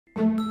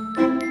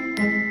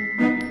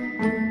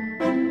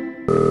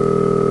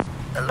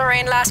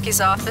Lorraine Lasky's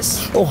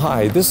office. Oh,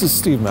 hi. This is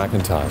Steve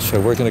McIntosh. I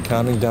work in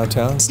accounting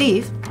downtown.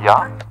 Steve?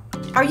 Yeah?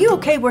 Are you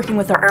okay working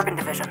with our urban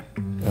division?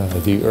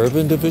 The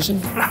urban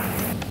division?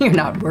 You're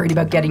not worried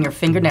about getting your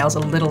fingernails a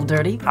little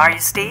dirty? Are you,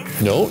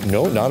 Steve? No,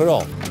 not at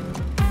all.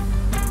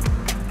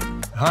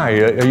 Hi,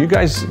 are you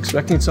guys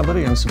expecting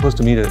somebody? I'm supposed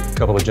to meet a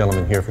couple of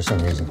gentlemen here for some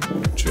reason.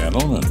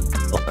 Gentlemen?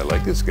 Oh, I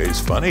like this guy. He's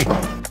funny.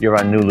 You're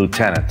our new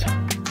lieutenant.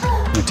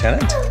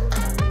 Lieutenant?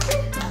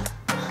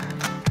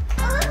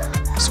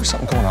 Is there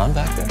something going on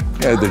back there?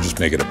 Yeah, they're just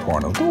making a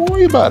porno. Don't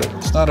worry about it.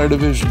 It's not our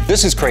division.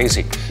 This is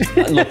crazy.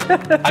 Look,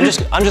 I'm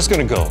just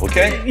gonna go,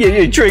 okay?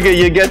 You Trigger,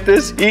 you get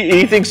this?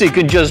 He thinks he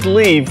can just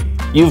leave.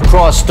 You've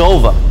crossed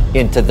over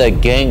into the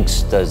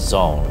gangster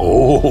zone.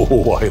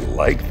 Oh, I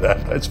like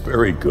that. That's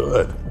very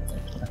good.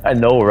 I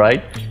know,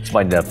 right? It's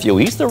my nephew.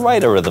 He's the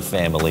writer of the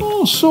family.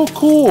 Oh, so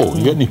cool.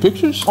 You got any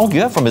pictures? Oh,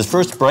 yeah, from his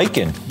first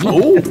break-in.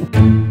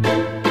 Oh.